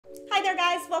Hi there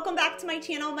guys, welcome back to my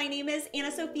channel. My name is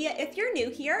Anna Sophia if you're new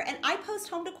here, and I post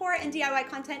home decor and DIY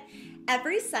content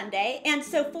every Sunday. And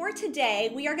so for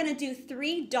today, we are gonna do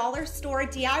 3 dollar store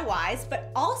DIYs, but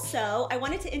also I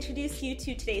wanted to introduce you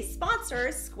to today's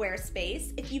sponsors,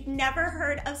 Squarespace. If you've never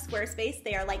heard of Squarespace,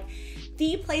 they are like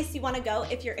the place you wanna go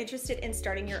if you're interested in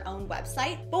starting your own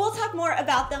website. But we'll talk more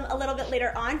about them a little bit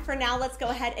later on. For now, let's go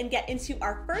ahead and get into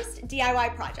our first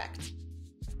DIY project.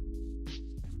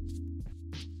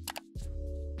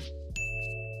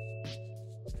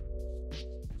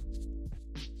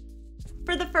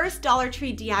 For the first Dollar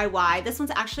Tree DIY, this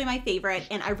one's actually my favorite,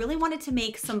 and I really wanted to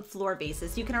make some floor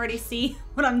vases. You can already see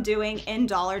what I'm doing in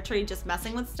Dollar Tree, just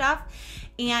messing with stuff.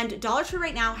 And Dollar Tree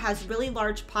right now has really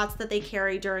large pots that they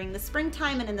carry during the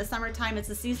springtime, and in the summertime, it's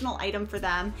a seasonal item for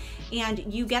them. And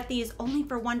you get these only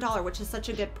for $1, which is such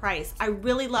a good price. I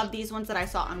really love these ones that I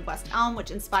saw on West Elm,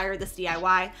 which inspired this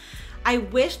DIY. I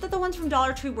wish that the ones from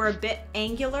Dollar Tree were a bit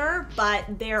angular, but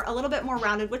they're a little bit more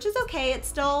rounded, which is okay. It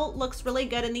still looks really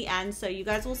good in the end, so you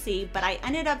guys will see. But I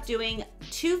ended up doing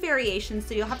 2 variations,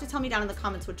 so you'll have to tell me down in the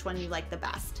comments which one you like the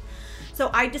best. So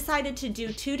I decided to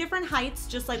do 2 different heights,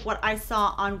 just like what I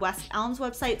saw on West Elm's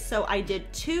website. So I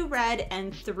did 2 red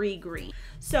and 3 green.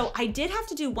 So I did have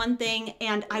to do one thing,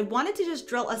 and I wanted to just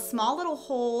drill a small little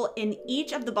hole in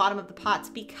each of the bottom of the pots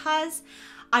because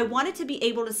I wanted to be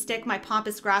able to stick my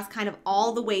pampas grass kind of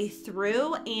all the way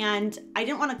through, and I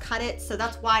didn't want to cut it, so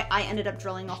that's why I ended up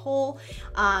drilling a hole.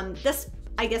 This,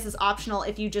 I guess, is optional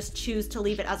if you just choose to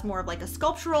leave it as more of like a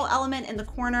sculptural element in the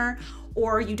corner,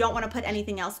 or you don't want to put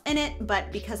anything else in it,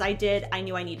 but because I did, I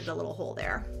knew I needed a little hole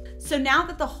there. So now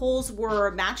that the holes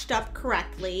were matched up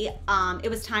correctly, it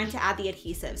was time to add the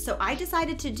adhesive. So I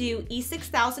decided to do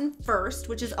E6000 first,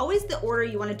 which is always the order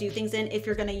you want to do things in if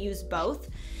you're going to use both,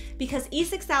 because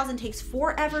E6000 takes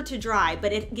forever to dry,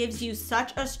 but it gives you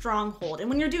such a strong hold. And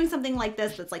when you're doing something like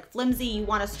this that's like flimsy, you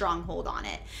want a strong hold on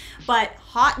it. But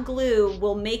hot glue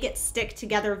will make it stick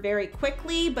together very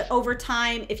quickly, but over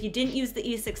time, if you didn't use the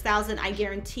E6000, I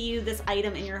guarantee you this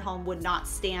item in your home would not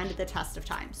stand the test of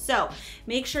time. So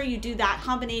make sure you do that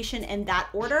combination in that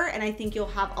order, and I think you'll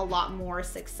have a lot more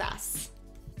success.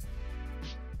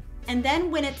 And then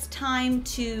when it's time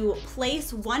to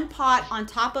place one pot on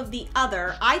top of the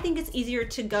other, I think it's easier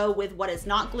to go with what is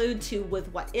not glued to with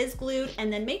what is glued,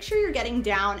 and then make sure you're getting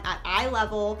down at eye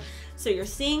level so you're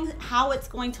seeing how it's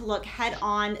going to look head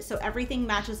on, so everything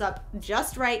matches up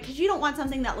just right, because you don't want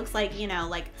something that looks like, you know,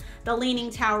 like the Leaning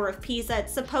Tower of Pisa.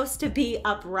 It's supposed to be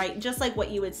upright, just like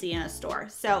what you would see in a store.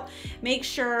 So make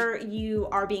sure you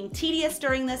are being tedious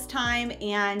during this time,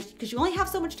 and because you only have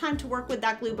so much time to work with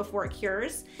that glue before it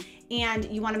cures,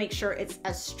 and you want to make sure it's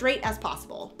as straight as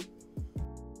possible.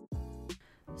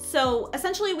 So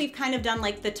essentially we've kind of done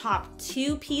like the top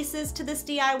 2 pieces to this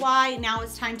DIY. Now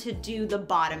it's time to do the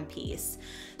bottom piece.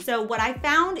 So what I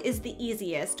found is the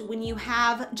easiest when you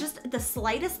have just the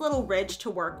slightest little ridge to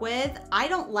work with. I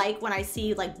don't like when I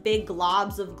see like big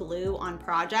globs of glue on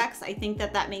projects. I think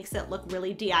that that makes it look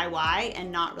really DIY and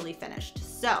not really finished.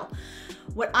 So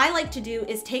what I like to do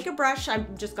is take a brush, I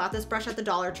just got this brush at the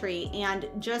Dollar Tree, and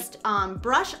just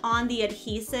brush on the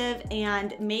adhesive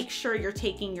and make sure you're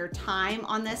taking your time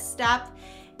on this step.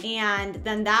 And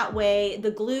then that way the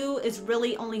glue is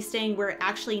really only staying where it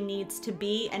actually needs to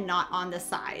be and not on the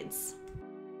sides.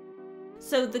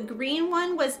 So the green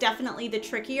one was definitely the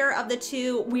trickier of the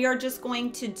 2. We are just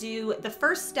going to do the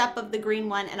first step of the green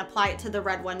one and apply it to the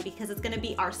red one because it's going to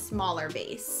be our smaller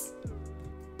vase.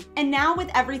 And now with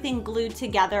everything glued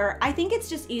together, I think it's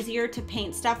just easier to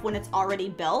paint stuff when it's already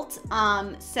built.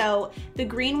 So the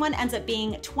green one ends up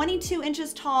being 22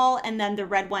 inches tall, and then the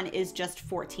red one is just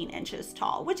 14 inches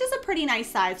tall, which is a pretty nice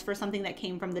size for something that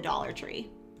came from the Dollar Tree.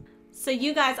 So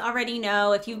you guys already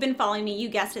know, if you've been following me, you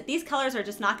guessed it, these colors are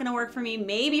just not gonna work for me,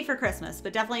 maybe for Christmas,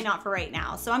 but definitely not for right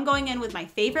now. So I'm going in with my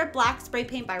favorite black spray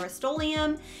paint by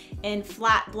Rust-Oleum in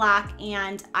flat black,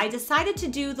 and I decided to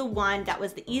do the one that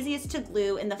was the easiest to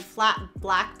glue in the flat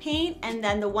black paint, and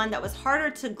then the one that was harder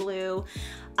to glue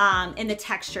in the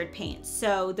textured paint.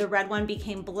 So the red one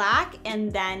became black,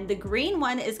 and then the green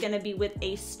one is gonna be with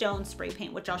a stone spray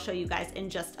paint, which I'll show you guys in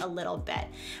just a little bit.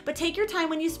 But take your time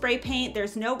when you spray paint,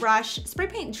 there's no rush. Spray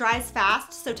paint dries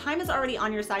fast, so time is already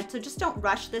on your side, so just don't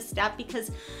rush this step because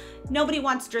nobody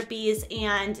wants drippies,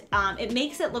 and it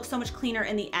makes it look so much cleaner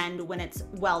in the end when it's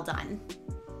well done.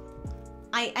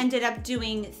 I ended up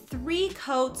doing 3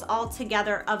 coats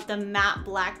altogether of the matte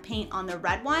black paint on the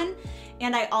red one,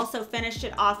 and I also finished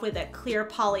it off with a clear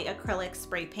polyacrylic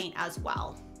spray paint as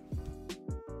well.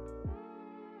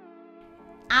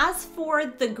 as for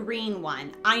the green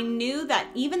one, I knew that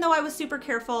even though I was super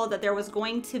careful, that there was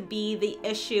going to be the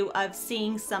issue of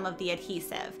seeing some of the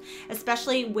adhesive,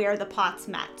 especially where the pots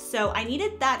met. So I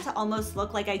needed that to almost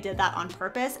look like I did that on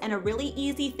purpose. And a really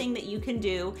easy thing that you can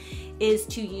do is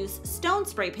to use stone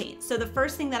spray paint. So the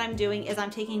first thing that I'm doing is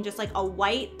I'm taking just like a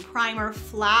white primer,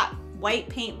 flat white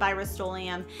paint by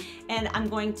Rust-Oleum, and I'm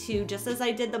going to, just as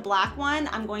I did the black one,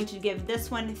 I'm going to give this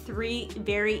one 3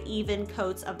 very even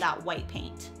coats of that white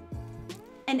paint.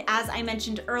 And as I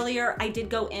mentioned earlier, I did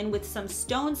go in with some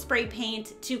stone spray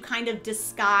paint to kind of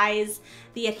disguise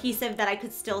the adhesive that I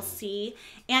could still see.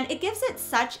 And it gives it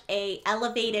such a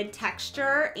elevated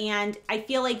texture. And I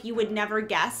feel like you would never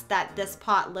guess that this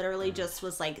pot literally just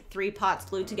was like 3 pots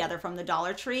glued together from the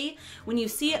Dollar Tree. When you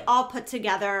see it all put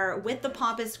together with the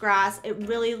pampas grass, it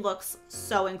really looks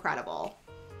so incredible.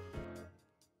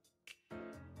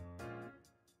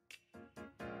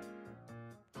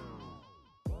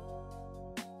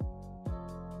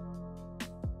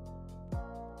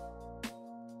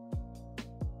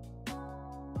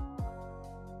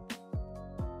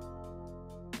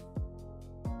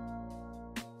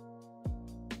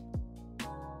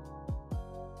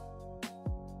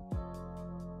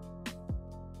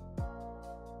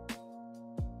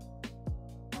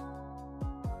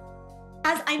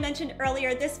 As I mentioned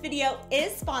earlier, this video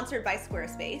is sponsored by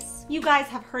Squarespace. You guys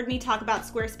have heard me talk about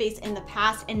Squarespace in the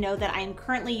past and know that I am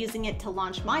currently using it to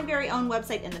launch my very own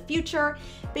website in the future.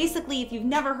 Basically, if you've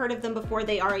never heard of them before,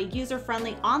 they are a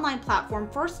user-friendly online platform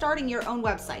for starting your own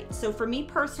website. So for me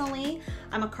personally,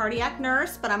 I'm a cardiac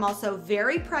nurse, but I'm also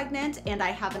very pregnant and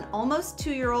I have an almost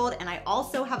 2-year-old, and I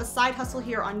also have a side hustle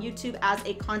here on YouTube as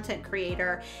a content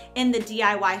creator in the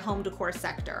DIY home decor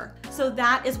sector. So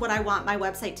that is what I want my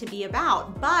website to be about.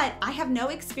 But I have no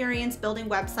experience building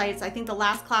websites. I think the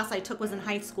last class I took was in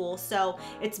high school, so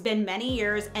it's been many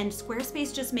years, and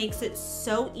Squarespace just makes it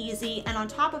so easy. And on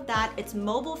top of that, it's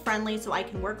mobile friendly, so I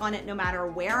can work on it no matter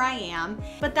where I am.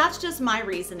 But that's just my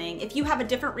reasoning. If you have a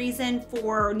different reason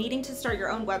for needing to start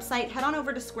your own website, head on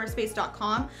over to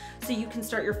squarespace.com so you can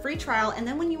start your free trial. And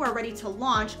then when you are ready to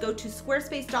launch, go to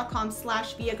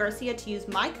squarespace.com/ViaGarcia to use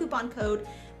my coupon code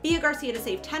Via Garcia to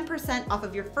save 10% off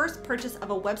of your first purchase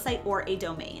of a website or a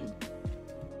domain.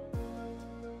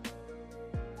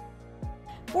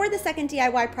 For the second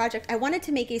DIY project, I wanted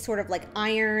to make a sort of like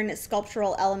iron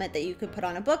sculptural element that you could put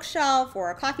on a bookshelf or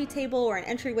a coffee table or an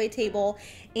entryway table.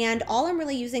 And all I'm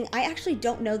really using, I actually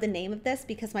don't know the name of this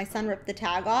because my son ripped the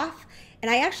tag off,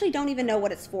 and I actually don't even know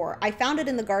what it's for. I found it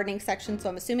in the gardening section, so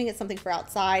I'm assuming it's something for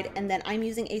outside, and then I'm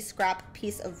using a scrap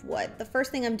piece of wood. The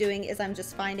first thing I'm doing is I'm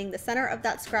just finding the center of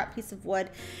that scrap piece of wood,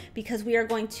 because we are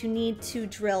going to need to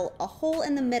drill a hole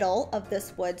in the middle of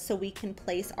this wood so we can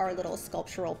place our little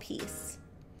sculptural piece.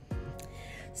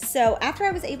 So after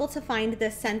I was able to find the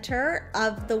center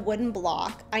of the wooden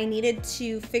block, I needed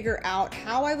to figure out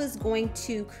how I was going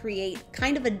to create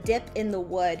kind of a dip in the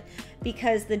wood,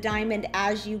 because the diamond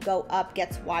as you go up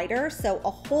gets wider. So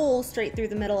a hole straight through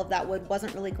the middle of that wood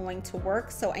wasn't really going to work.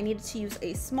 So I needed to use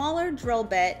a smaller drill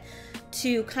bit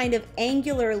to kind of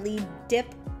angularly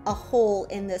dip a hole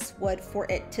in this wood for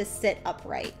it to sit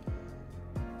upright.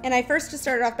 And I first just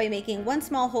started off by making one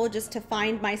small hole just to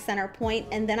find my center point,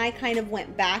 and then I kind of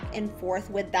went back and forth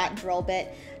with that drill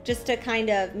bit just to kind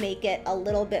of make it a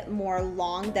little bit more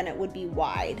long than it would be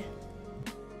wide.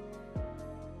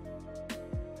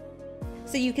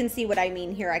 So you can see what I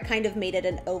mean here. I kind of made it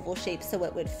an oval shape so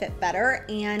it would fit better.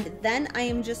 And then I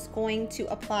am just going to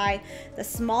apply the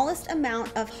smallest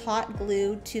amount of hot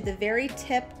glue to the very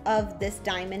tip of this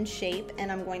diamond shape,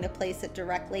 and I'm going to place it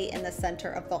directly in the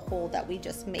center of the hole that we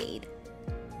just made.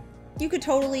 You could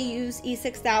totally use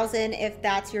E6000 if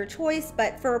that's your choice,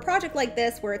 but for a project like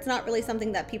this where it's not really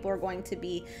something that people are going to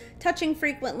be touching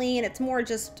frequently and it's more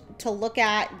just to look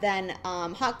at, then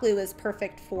hot glue is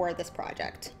perfect for this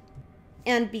project.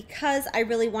 And because I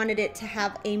really wanted it to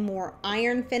have a more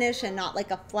iron finish and not like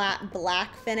a flat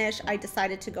black finish, I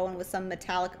decided to go in with some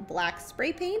metallic black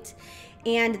spray paint.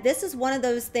 And this is one of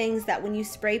those things that when you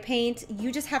spray paint,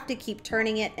 you just have to keep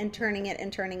turning it and turning it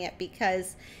and turning it,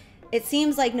 because it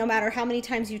seems like no matter how many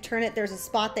times you turn it, there's a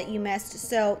spot that you missed.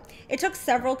 So it took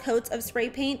several coats of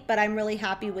spray paint, but I'm really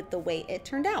happy with the way it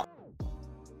turned out.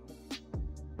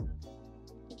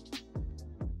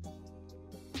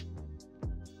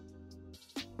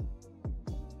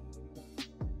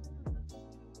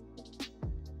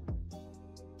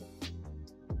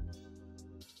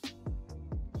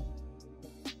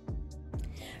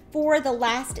 For the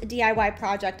last DIY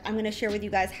project, I'm gonna share with you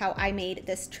guys how I made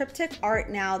this triptych art.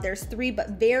 Now there's 3,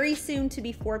 but very soon to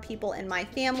be 4 people in my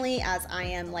family, as I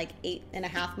am like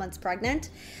 8.5 months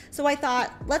pregnant. So I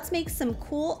thought, let's make some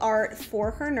cool art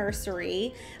for her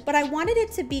nursery, but I wanted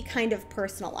it to be kind of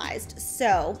personalized.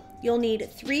 So you'll need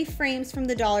 3 frames from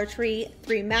the Dollar Tree,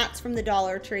 3 mats from the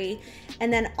Dollar Tree,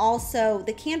 and then also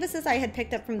the canvases I had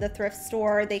picked up from the thrift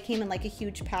store. They came in like a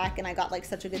huge pack and I got like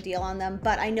such a good deal on them,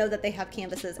 but I know that they have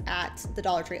canvases at the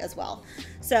Dollar Tree as well.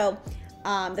 So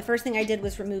the first thing I did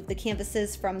was remove the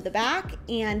canvases from the back,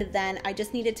 and then I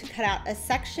just needed to cut out a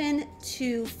section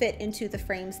to fit into the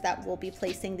frames that we'll be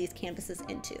placing these canvases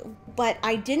into. But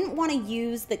I didn't want to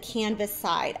use the canvas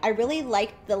side. I really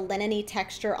liked the linen-y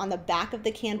texture on the back of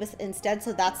the canvas instead,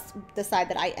 so that's the side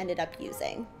that I ended up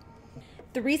using.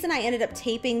 The reason I ended up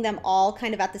taping them all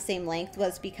kind of at the same length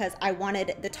was because I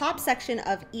wanted the top section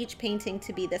of each painting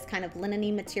to be this kind of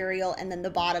linen-y material, and then the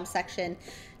bottom section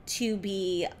to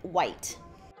be white.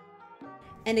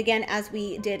 And again, as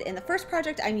we did in the first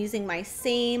project, I'm using my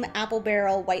same apple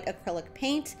barrel white acrylic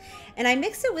paint, and I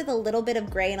mixed it with a little bit of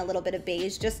gray and a little bit of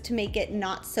beige just to make it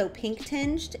not so pink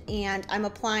tinged, and I'm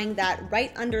applying that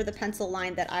right under the pencil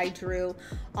line that I drew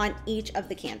on each of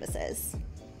the canvases.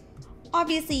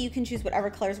 Obviously, you can choose whatever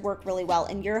colors work really well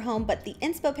in your home, but the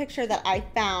inspo picture that I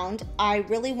found, I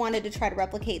really wanted to try to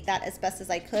replicate that as best as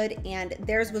I could, and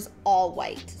theirs was all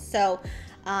white. So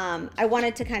I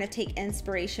wanted to kind of take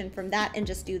inspiration from that and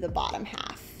just do the bottom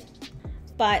half.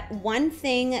 But one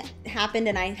thing happened,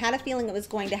 and I had a feeling it was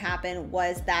going to happen,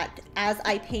 was that as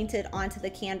I painted onto the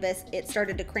canvas, it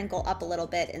started to crinkle up a little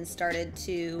bit and started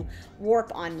to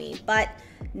warp on me. But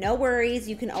no worries,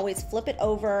 you can always flip it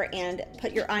over and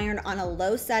put your iron on a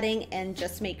low setting and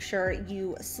just make sure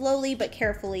you slowly but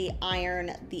carefully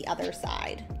iron the other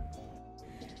side.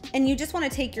 And you just want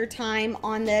to take your time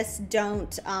on this.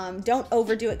 Don't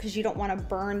overdo it, because you don't want to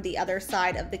burn the other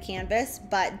side of the canvas,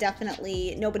 but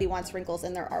definitely nobody wants wrinkles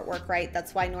in their artwork, right?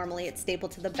 That's why normally it's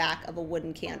stapled to the back of a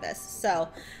wooden canvas. So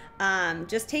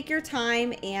just take your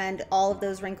time, and all of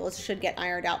those wrinkles should get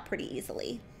ironed out pretty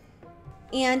easily.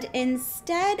 And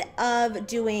instead of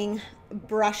doing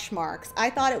brush marks, I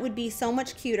thought it would be so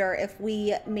much cuter if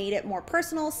we made it more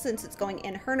personal, since it's going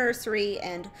in her nursery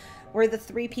and we're the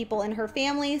 3 people in her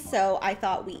family. So I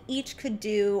thought we each could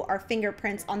do our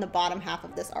fingerprints on the bottom half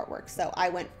of this artwork. So I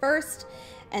went first,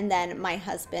 and then my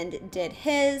husband did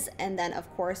his, and then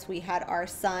of course we had our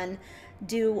son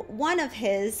do one of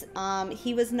his.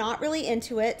 He was not really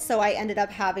into it, so I ended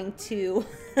up having to,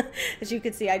 as you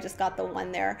can see, I just got the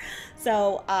one there.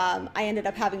 So I ended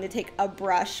up having to take a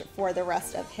brush for the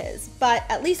rest of his, but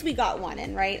at least we got one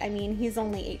in, right? I mean, he's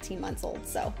only 18 months old,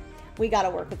 so we got to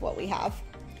work with what we have.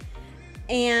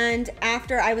 And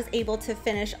after I was able to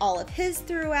finish all of his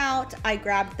throughout, I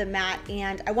grabbed the mat,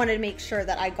 and I wanted to make sure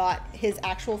that I got his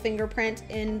actual fingerprint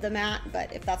in the mat,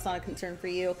 but if that's not a concern for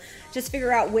you, just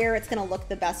figure out where it's gonna look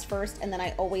the best first, and then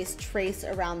I always trace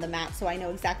around the mat so I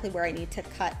know exactly where I need to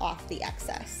cut off the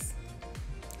excess.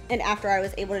 And after I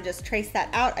was able to just trace that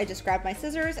out, I just grabbed my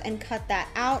scissors and cut that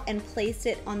out and placed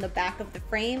it on the back of the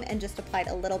frame and just applied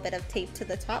a little bit of tape to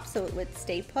the top so it would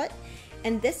stay put.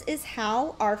 And this is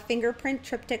how our fingerprint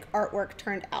triptych artwork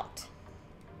turned out.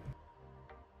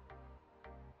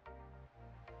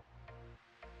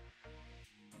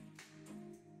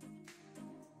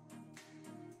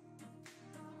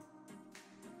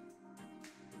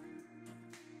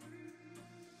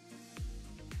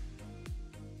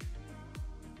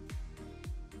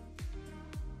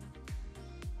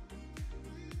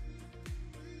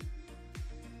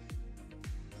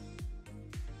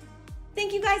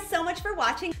 Thank you guys so much for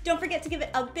watching. Don't forget to give it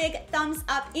a big thumbs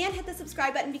up and hit the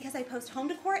subscribe button, because I post home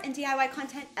decor and DIY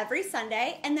content every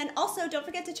Sunday. And then also don't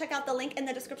forget to check out the link in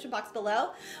the description box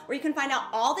below, where you can find out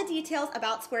all the details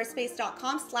about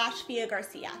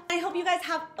squarespace.com/FiaGarcia. I hope you guys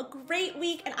have a great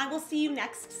week, and I will see you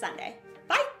next Sunday.